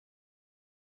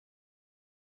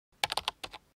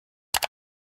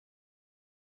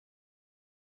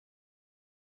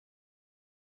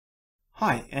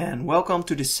Hi, and welcome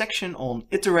to this section on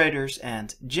iterators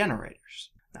and generators.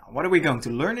 Now, what are we going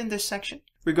to learn in this section?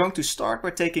 We're going to start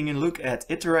by taking a look at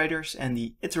iterators and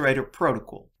the iterator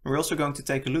protocol. We're also going to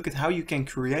take a look at how you can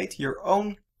create your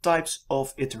own types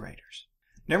of iterators.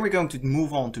 Then we're going to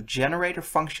move on to generator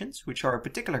functions, which are a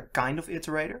particular kind of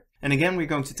iterator. And again, we're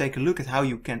going to take a look at how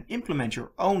you can implement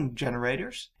your own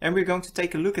generators. And we're going to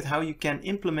take a look at how you can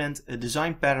implement a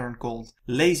design pattern called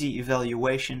lazy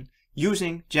evaluation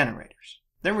using generators.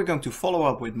 Then we're going to follow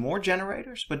up with more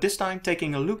generators, but this time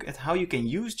taking a look at how you can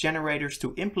use generators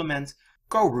to implement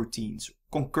coroutines,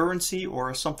 concurrency,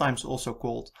 or sometimes also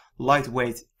called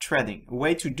lightweight threading, a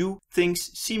way to do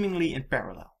things seemingly in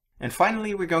parallel. And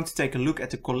finally, we're going to take a look at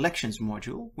the collections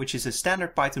module, which is a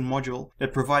standard Python module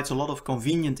that provides a lot of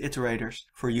convenient iterators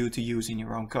for you to use in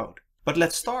your own code. But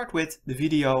let's start with the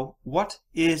video, what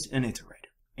is an iterator?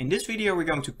 In this video, we're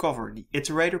going to cover the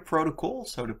iterator protocol,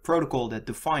 so the protocol that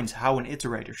defines how an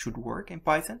iterator should work in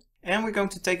Python. And we're going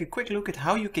to take a quick look at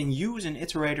how you can use an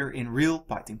iterator in real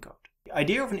Python code. The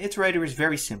idea of an iterator is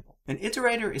very simple. An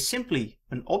iterator is simply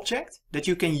an object that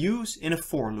you can use in a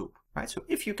for loop. Right? So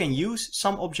if you can use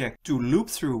some object to loop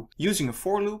through using a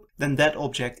for loop, then that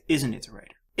object is an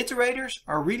iterator. Iterators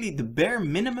are really the bare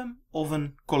minimum of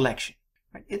a collection.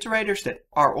 Right? Iterators that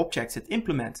are objects that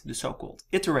implement the so-called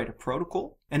iterator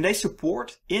protocol, and they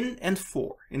support in and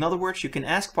for. In other words, you can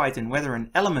ask Python whether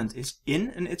an element is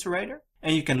in an iterator,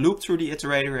 and you can loop through the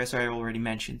iterator, as I already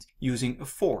mentioned, using a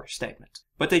for statement.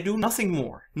 But they do nothing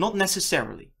more, not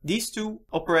necessarily. These two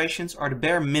operations are the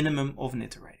bare minimum of an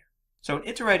iterator. So an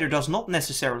iterator does not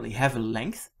necessarily have a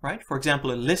length, right? For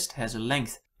example, a list has a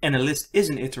length and a list is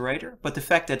an iterator, but the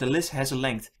fact that a list has a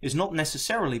length is not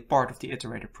necessarily part of the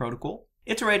iterator protocol.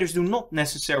 Iterators do not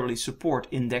necessarily support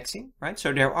indexing, right?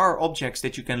 So there are objects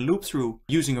that you can loop through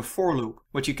using a for loop,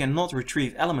 but you cannot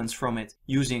retrieve elements from it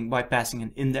by passing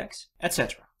an index,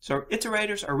 etc. So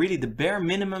iterators are really the bare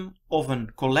minimum of a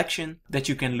collection that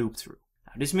you can loop through.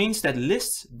 Now, this means that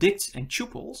lists, dicts, and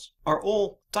tuples are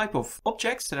all type of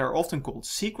objects that are often called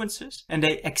sequences, and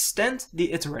they extend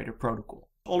the iterator protocol.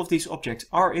 All of these objects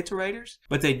are iterators,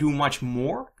 but they do much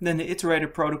more than the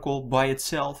iterator protocol by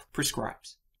itself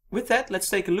prescribes. With that, let's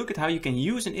take a look at how you can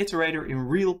use an iterator in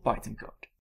real Python code.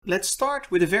 Let's start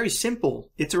with a very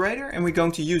simple iterator, and we're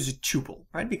going to use a tuple,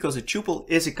 right? Because a tuple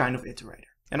is a kind of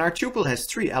iterator. And our tuple has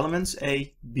three elements,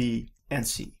 A, B, and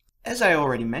C. As I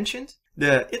already mentioned,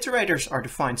 the iterators are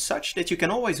defined such that you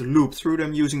can always loop through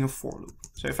them using a for loop.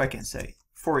 So if I can say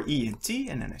for E and T,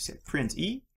 and then I say print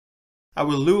E, I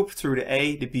will loop through the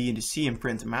A, the B, and the C and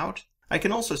print them out. I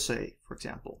can also say, for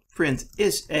example, print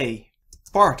is A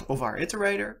part of our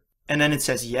iterator, and then it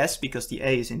says yes because the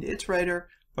A is in the iterator,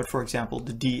 but for example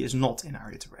the D is not in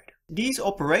our iterator. These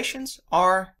operations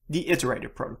are the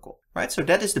iterator protocol, right? So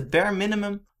that is the bare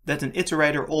minimum that an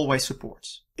iterator always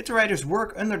supports. Iterators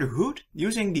work under the hood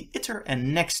using the iter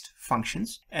and next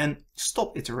functions and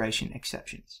StopIteration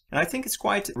exceptions. And I think it's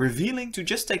quite revealing to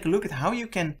just take a look at how you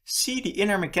can see the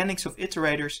inner mechanics of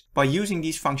iterators by using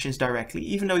these functions directly,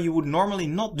 even though you would normally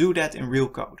not do that in real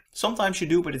code. Sometimes you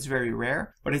do, but it's very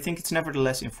rare, but I think it's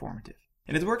nevertheless informative.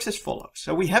 And it works as follows.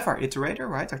 So we have our iterator,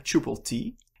 right, our tuple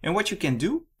T. And what you can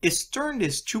do is turn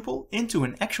this tuple into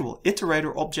an actual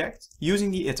iterator object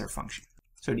using the iter function.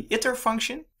 So the iter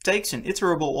function takes an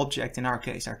iterable object, in our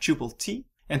case our tuple T,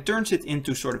 and turns it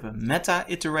into sort of a meta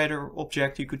iterator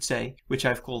object, you could say, which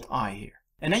I've called I here.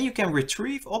 And then you can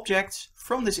retrieve objects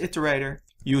from this iterator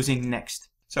using next.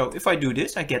 So if I do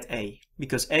this, I get A,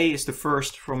 because A is the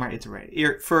first from our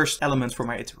iterator, first element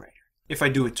from our iterator. If I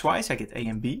do it twice, I get A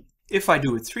and B. If I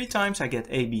do it 3 times, I get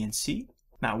A, B, and C.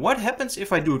 Now, what happens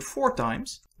if I do it 4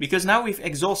 times? Because now we've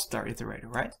exhausted our iterator,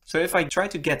 right? So if I try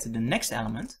to get to the next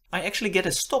element, I actually get a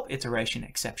StopIteration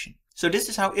exception. So this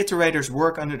is how iterators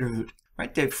work under the hood,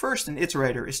 right? First, an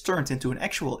iterator is turned into an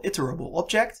actual iterable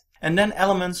object, and then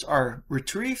elements are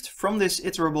retrieved from this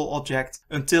iterable object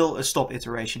until a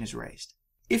StopIteration is raised.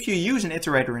 If you use an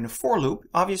iterator in a for loop,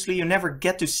 obviously you never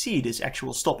get to see this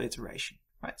actual StopIteration,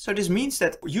 right? So this means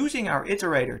that using our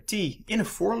iterator T in a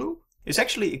for loop is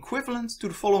actually equivalent to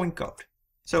the following code.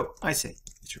 So I say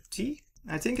iter T.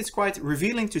 I think it's quite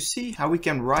revealing to see how we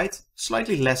can write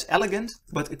slightly less elegant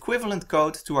but equivalent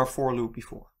code to our for loop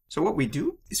before. So what we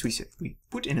do is we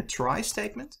put in a try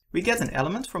statement. We get an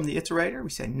element from the iterator. We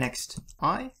say next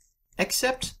I,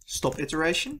 except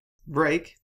StopIteration,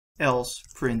 break, else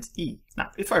print E. Now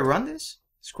if I run this,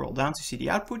 scroll down to see the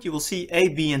output, you will see A,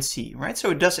 B, and C, right? So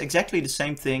it does exactly the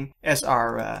same thing as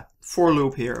our for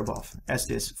loop here above, as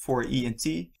this for E and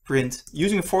T print.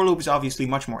 Using a for loop is obviously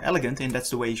much more elegant, and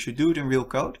that's the way you should do it in real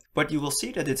code, but you will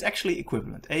see that it's actually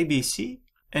equivalent. A, B, C,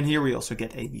 And here we also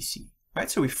get ABC. Right,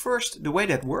 so the way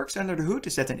that works under the hood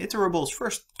is that an iterable is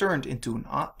first turned into an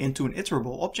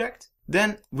iterable object.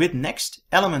 Then with next,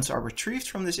 elements are retrieved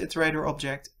from this iterator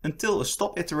object until a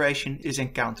stop iteration is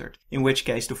encountered, in which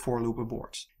case the for loop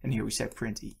aborts. And here we say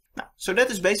print E. Now, so that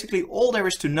is basically all there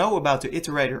is to know about the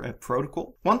Iterator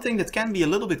protocol. One thing that can be a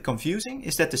little bit confusing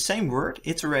is that the same word,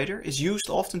 iterator, is used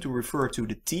often to refer to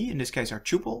the T, in this case our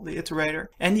tuple, the iterator,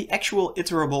 and the actual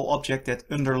iterable object that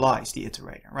underlies the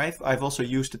iterator, right? I've also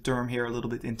used the term here a little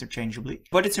bit interchangeably,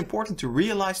 but it's important to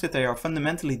realize that they are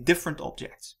fundamentally different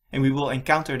objects. And we will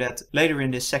encounter that later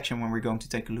in this section when we're going to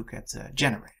take a look at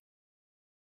generators.